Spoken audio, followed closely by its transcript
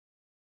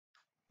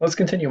Let's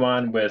continue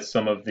on with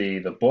some of the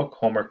book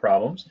homework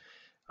problems.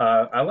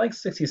 I like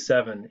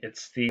 67.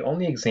 It's the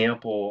only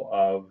example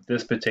of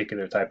this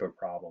particular type of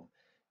problem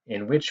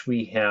in which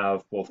we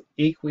have both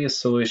aqueous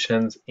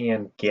solutions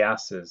and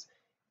gases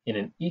in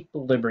an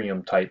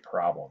equilibrium type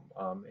problem.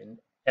 In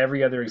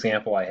every other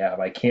example I have,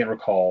 I can't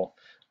recall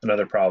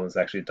another problem that's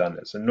actually done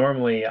this. And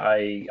normally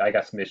I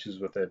got some issues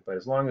with it, but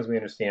as long as we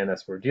understand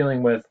that's what we're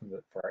dealing with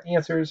for our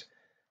answers,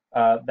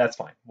 that's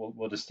fine.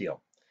 We'll just deal.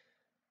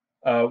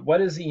 What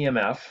is the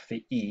EMF,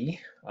 the E,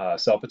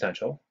 cell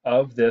potential,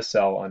 of this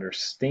cell under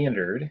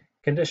standard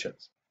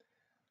conditions?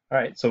 All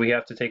right, so we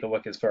have to take a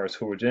look as far as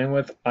who we're dealing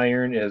with.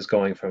 Iron is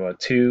going from a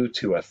 2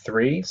 to a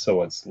 3,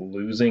 so it's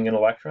losing an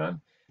electron.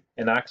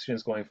 And oxygen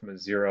is going from a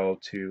 0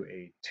 to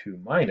a 2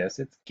 minus,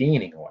 it's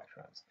gaining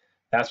electrons.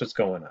 That's what's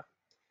going on.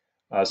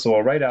 So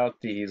we'll write out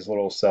these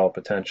little cell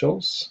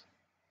potentials.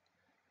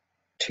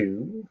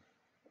 2,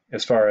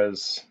 as far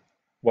as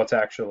what's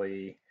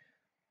actually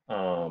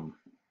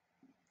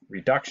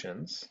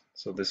reductions.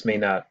 So this may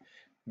not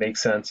make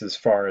sense as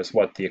far as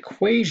what the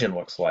equation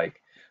looks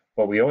like,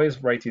 but we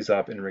always write these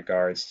up in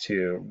regards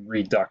to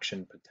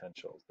reduction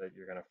potentials that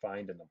you're going to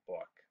find in the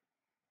book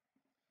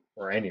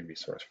or any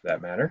resource for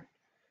that matter.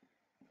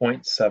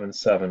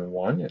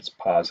 0.771, it's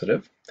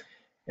positive.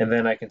 And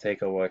then I can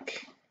take a look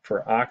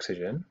for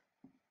oxygen.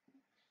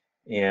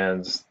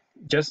 And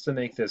just to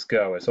make this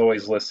go, it's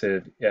always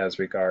listed as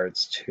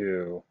regards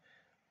to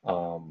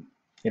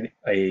in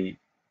a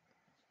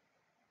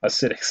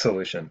acidic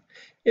solution.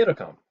 It'll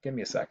come. Give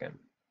me a second.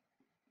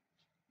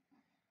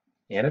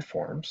 And it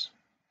forms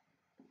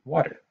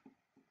water.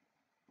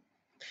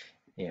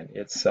 And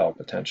its cell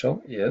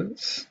potential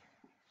is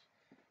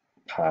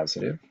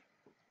positive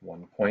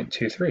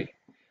 1.23.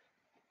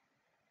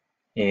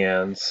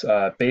 And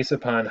based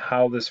upon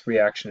how this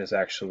reaction is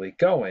actually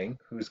going,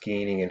 who's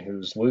gaining and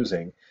who's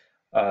losing,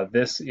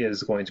 this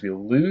is going to be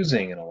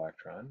losing an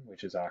electron,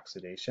 which is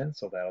oxidation,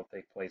 so that'll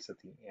take place at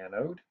the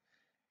anode.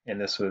 And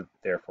this would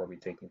therefore be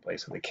taking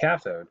place at the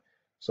cathode.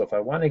 So if I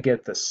want to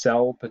get the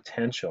cell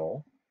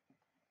potential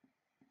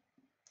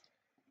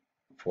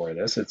for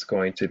this, it's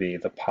going to be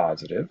the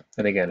positive.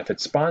 And again, if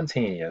it's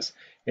spontaneous,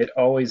 it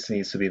always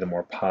needs to be the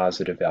more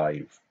positive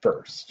value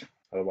first.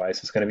 Otherwise,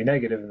 it's going to be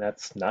negative, and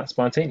that's not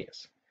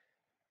spontaneous.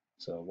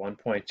 So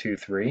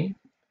 1.23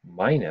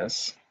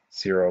 minus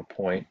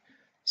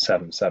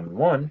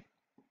 0.771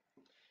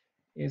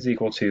 is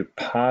equal to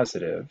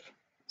positive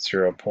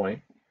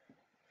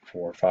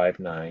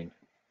 0.459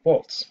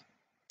 volts.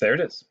 There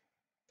it is.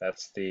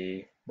 That's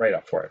the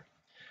write-up for it.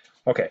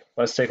 Okay,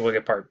 let's take a look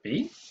at part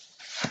B.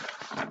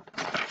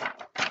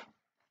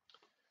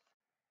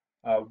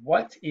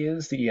 What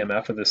is the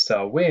EMF of the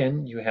cell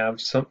when you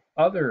have some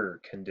other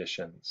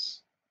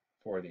conditions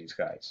for these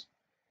guys?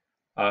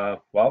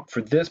 Well,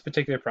 for this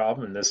particular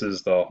problem, and this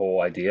is the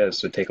whole idea, is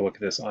to take a look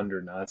at this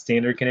under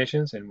non-standard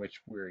conditions in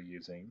which we're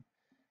using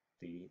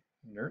the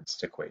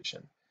Nernst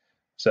equation.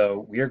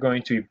 So we are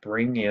going to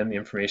bring in the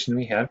information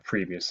we had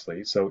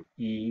previously. So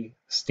E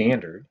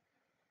standard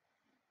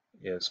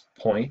is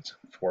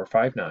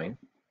 0.459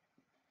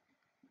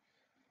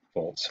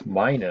 volts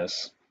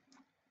minus,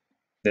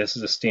 this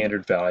is a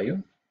standard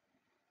value,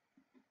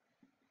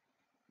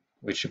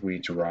 which we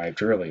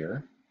derived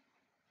earlier.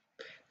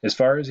 As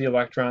far as the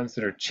electrons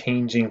that are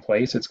changing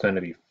place, it's going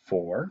to be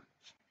 4.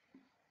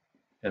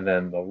 And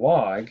then the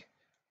log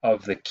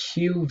of the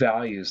Q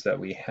values that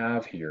we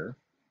have here.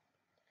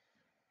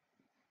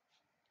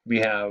 We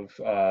have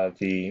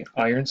the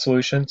iron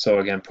solution, so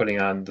again, putting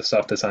on the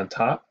stuff that's on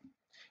top,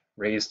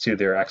 raised to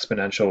their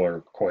exponential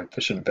or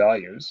coefficient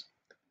values.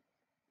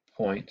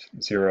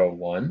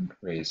 0.01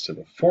 raised to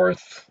the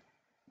 4th,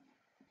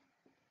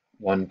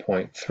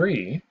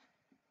 1.3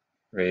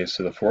 raised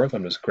to the 4th.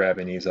 I'm just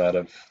grabbing these out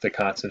of the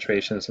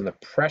concentrations and the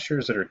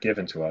pressures that are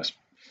given to us.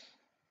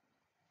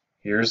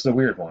 Here's the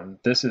weird one.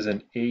 This is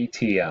in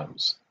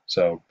ATMs.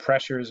 So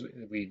pressures,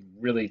 we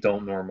really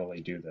don't normally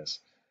do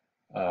this.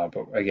 But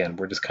again,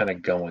 we're just kind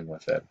of going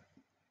with it.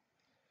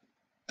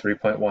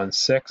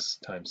 3.16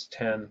 times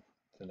 10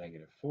 to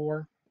the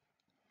 -4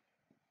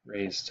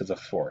 raised to the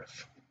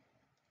 4th.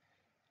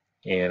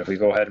 And if we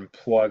go ahead and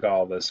plug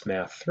all this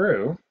math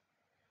through,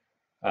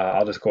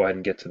 I'll just go ahead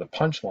and get to the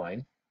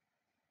punchline.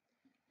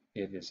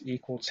 It is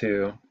equal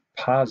to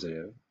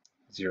positive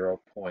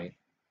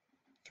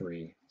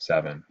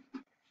 0.37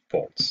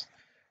 volts.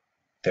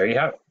 There you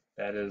have it.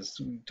 That is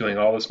doing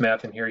all this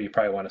math in here. You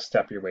probably want to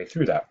step your way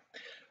through that.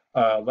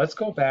 Let's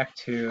go back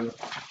to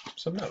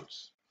some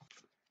notes.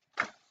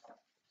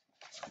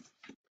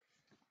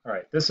 All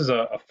right, this is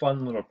a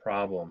fun little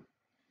problem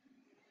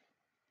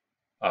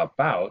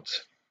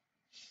about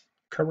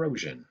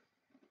corrosion.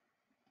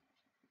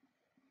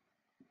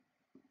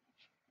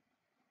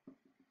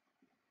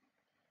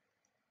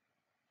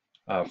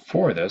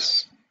 For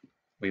this,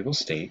 we will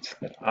state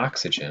that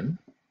oxygen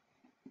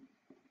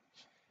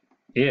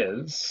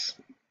is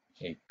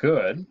a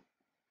good,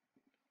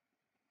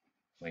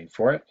 wait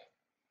for it,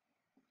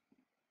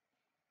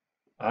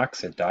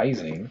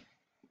 oxidizing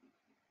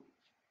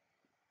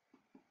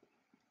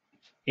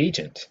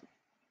agent.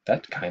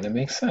 that kind of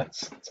makes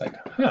sense. It's like,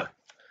 huh.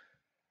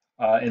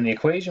 In the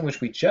equation which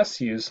we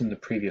just used in the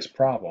previous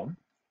problem,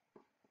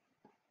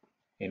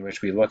 in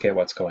which we look at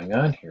what's going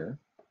on here,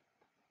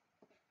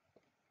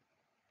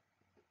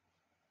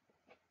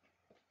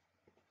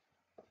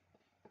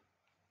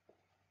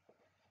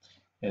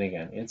 and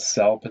again, its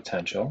cell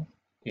potential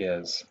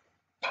is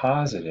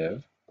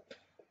positive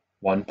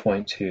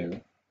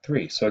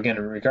 1.23. So again,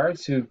 in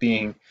regards to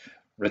being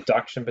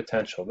reduction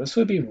potential, this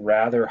would be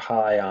rather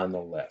high on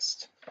the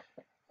list.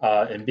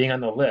 And being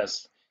on the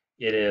list,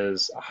 it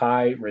is a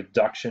high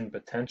reduction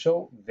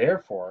potential,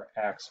 therefore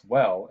acts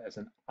well as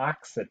an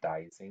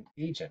oxidizing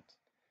agent.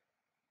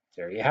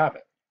 There you have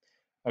it.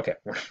 Okay,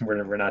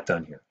 we're not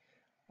done here.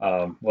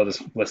 We'll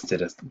just list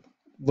it as a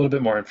little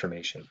bit more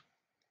information.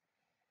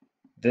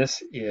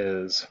 This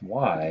is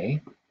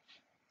why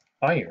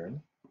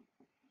iron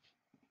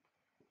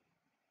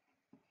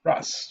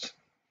rust.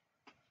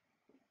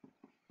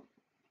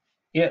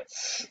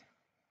 Its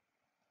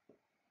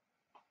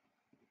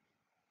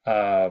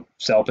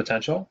cell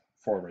potential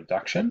for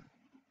reduction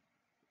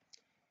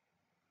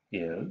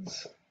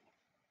is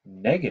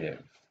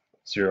negative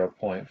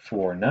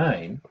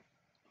 0.49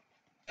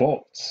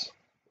 volts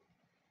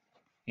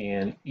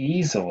and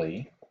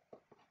easily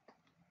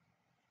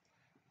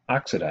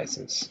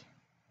oxidizes.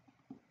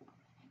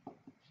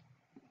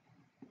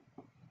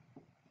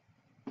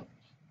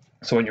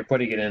 So when you're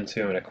putting it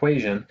into an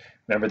equation,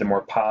 remember the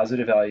more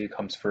positive value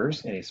comes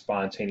first in a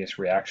spontaneous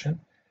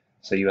reaction.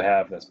 So you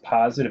have this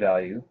positive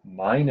value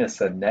minus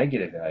a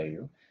negative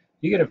value.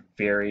 You get a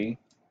very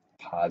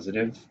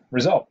positive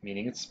result,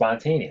 meaning it's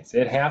spontaneous.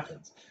 It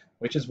happens,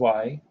 which is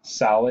why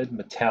solid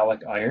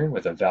metallic iron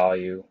with a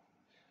value,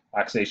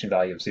 oxidation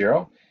value of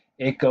 0,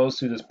 it goes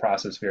through this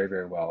process very,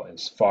 very well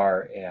as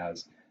far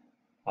as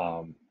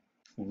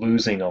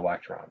losing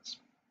electrons.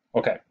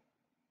 Okay.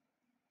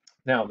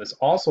 Now, this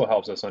also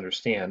helps us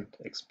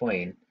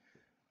explain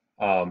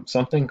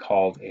something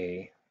called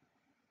a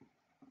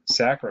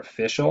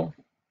sacrificial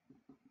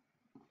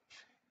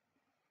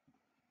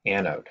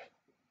anode.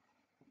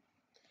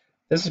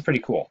 This is pretty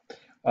cool.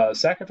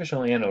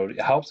 Sacrificial anode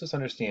helps us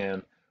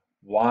understand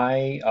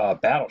why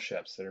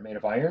battleships that are made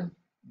of iron,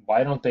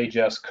 why don't they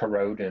just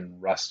corrode and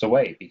rust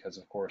away? Because,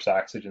 of course,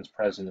 oxygen's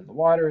present in the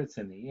water, it's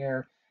in the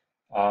air.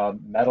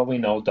 Metal, we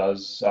know,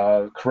 does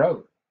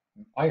corrode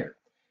iron.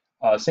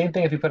 Same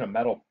thing if you put a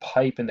metal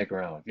pipe in the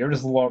ground. If you ever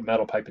just lower a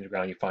metal pipe in the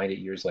ground, you find it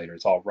years later,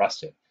 it's all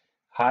rusted.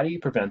 How do you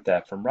prevent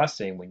that from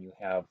rusting when you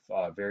have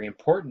very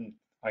important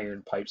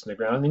iron pipes in the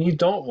ground and you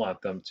don't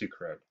want them to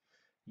corrode?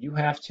 You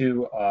have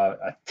to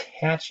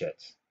attach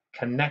it,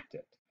 connect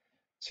it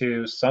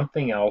to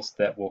something else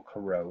that will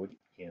corrode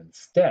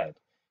instead.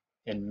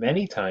 And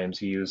many times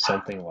you use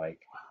something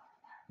like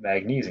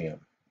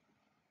magnesium.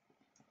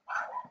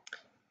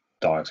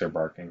 Dogs are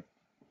barking,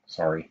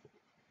 sorry.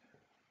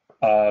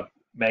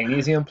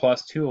 Magnesium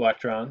plus 2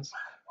 electrons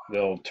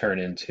will turn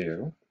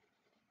into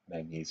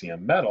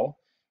magnesium metal,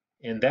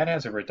 and that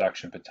has a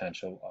reduction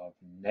potential of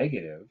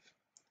negative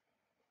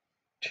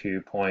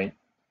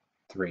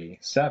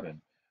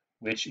 2.37,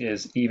 which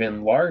is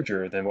even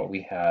larger than what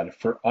we had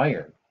for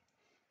iron.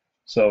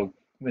 So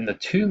when the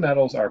two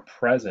metals are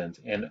present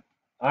and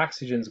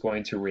oxygen is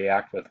going to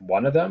react with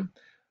one of them,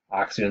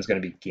 oxygen is going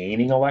to be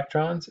gaining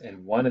electrons,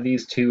 and one of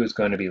these two is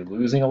going to be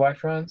losing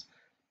electrons.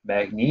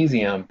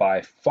 Magnesium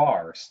by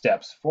far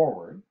steps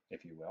forward,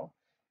 if you will,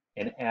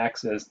 and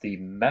acts as the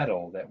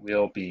metal that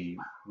will be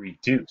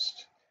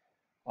reduced,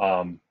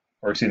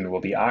 will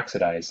be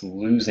oxidized,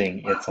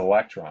 losing its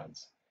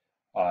electrons.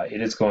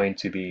 It is going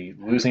to be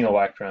losing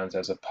electrons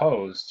as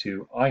opposed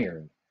to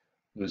iron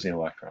losing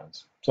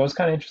electrons. So it's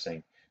kind of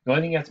interesting. The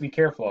only thing you have to be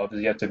careful of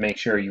is you have to make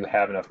sure you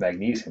have enough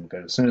magnesium,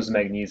 because as soon as the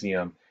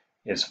magnesium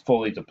is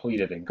fully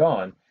depleted and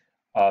gone,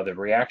 the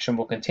reaction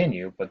will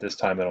continue, but this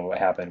time it'll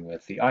happen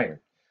with the iron.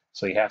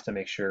 So you have to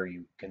make sure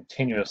you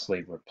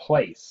continuously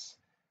replace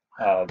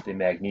the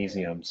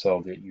magnesium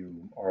so that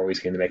you are always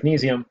getting the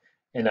magnesium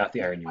and not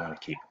the iron you want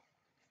to keep.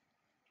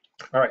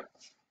 All right,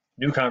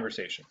 new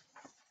conversation.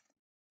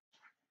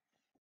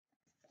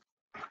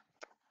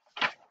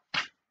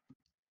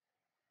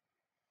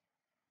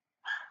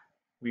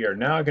 We are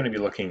now going to be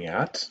looking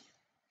at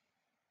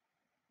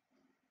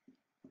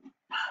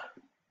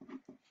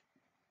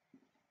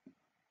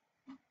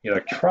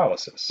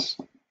electrolysis.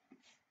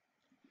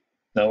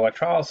 Now,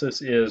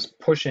 electrolysis is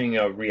pushing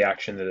a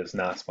reaction that is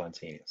not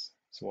spontaneous.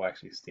 So we'll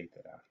actually state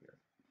that out here.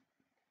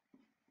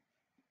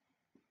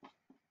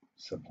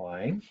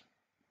 Supplying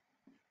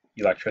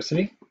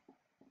electricity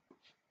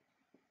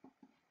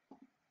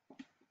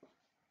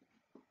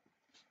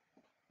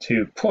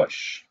to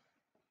push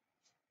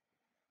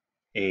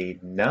a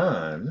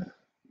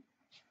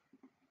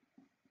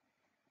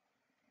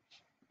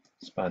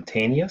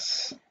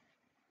non-spontaneous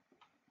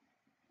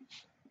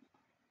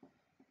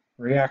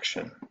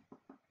reaction.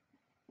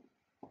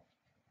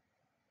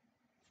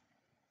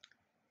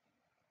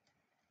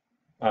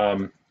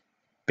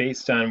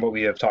 Based on what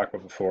we have talked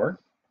about before,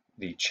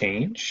 the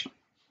charge,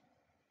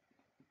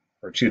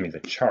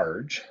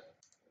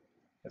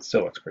 it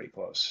still looks pretty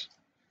close.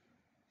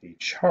 the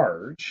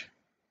charge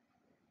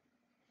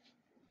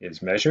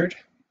is measured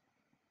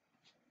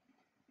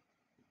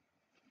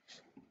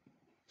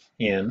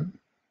in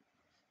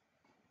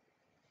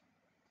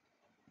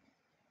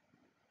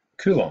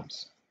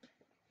coulombs.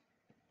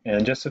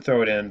 And just to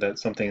throw it in,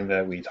 that's something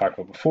that we talked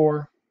about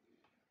before,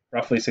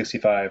 roughly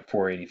 65,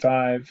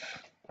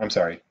 485, I'm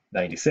sorry,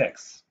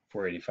 96,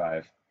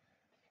 485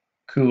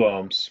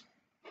 coulombs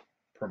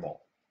per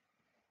mole.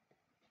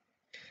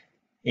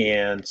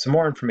 And some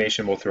more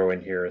information we'll throw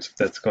in here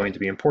that's going to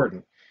be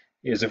important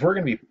is if we're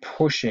going to be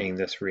pushing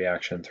this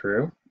reaction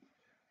through,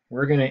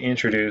 we're going to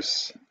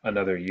introduce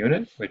another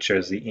unit, which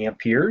is the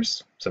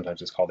amperes,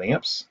 sometimes it's called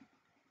amps.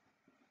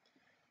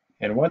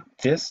 And what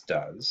this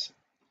does,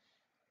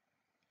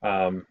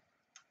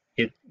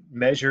 it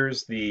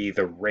measures the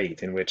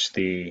rate in which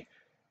the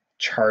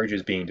charge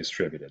is being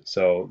distributed.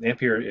 So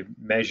ampere, it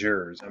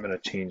measures, I'm going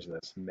to change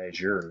this,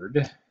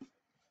 measured.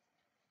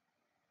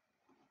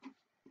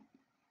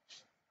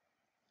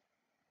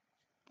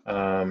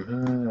 I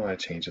want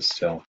to change this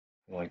still.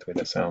 I don't like the way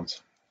that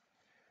sounds.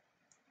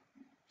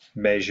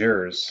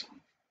 Measures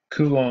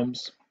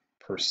coulombs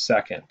per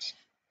second.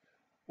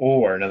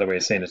 Or another way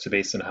of saying it is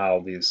based on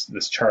how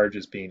this charge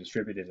is being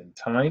distributed in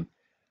time,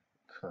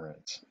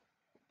 current,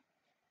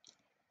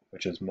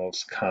 which is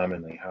most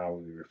commonly how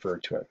we refer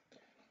to it.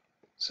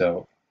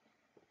 So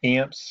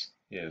amps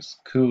is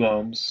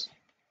coulombs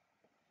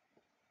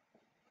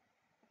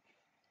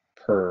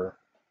per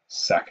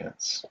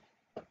seconds.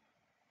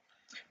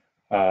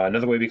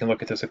 Another way we can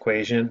look at this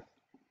equation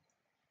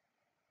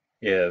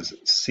is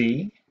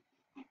C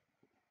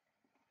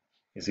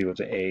is equal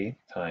to A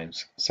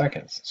times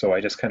seconds. So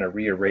I just kind of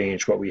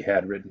rearranged what we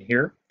had written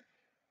here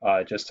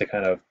just to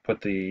kind of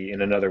put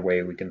in another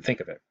way we can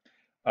think of it.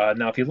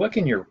 Now, if you look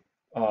in your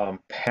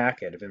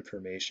packet of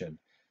information,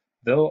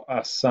 they'll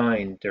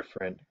assign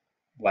different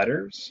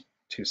letters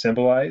to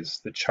symbolize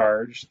the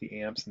charge,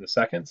 the amps, and the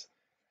seconds.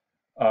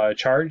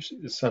 Charge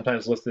is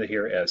sometimes listed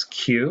here as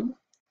Q.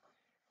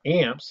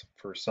 Amps,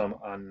 for some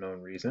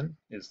unknown reason,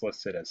 is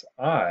listed as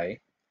I.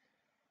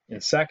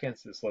 And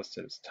seconds is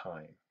listed as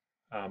time.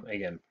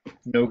 Again,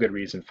 no good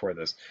reason for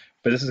this,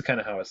 but this is kind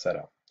of how it's set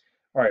up.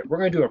 All right, we're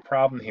going to do a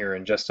problem here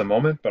in just a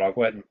moment, but I'll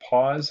go ahead and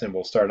pause and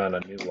we'll start on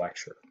a new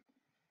lecture.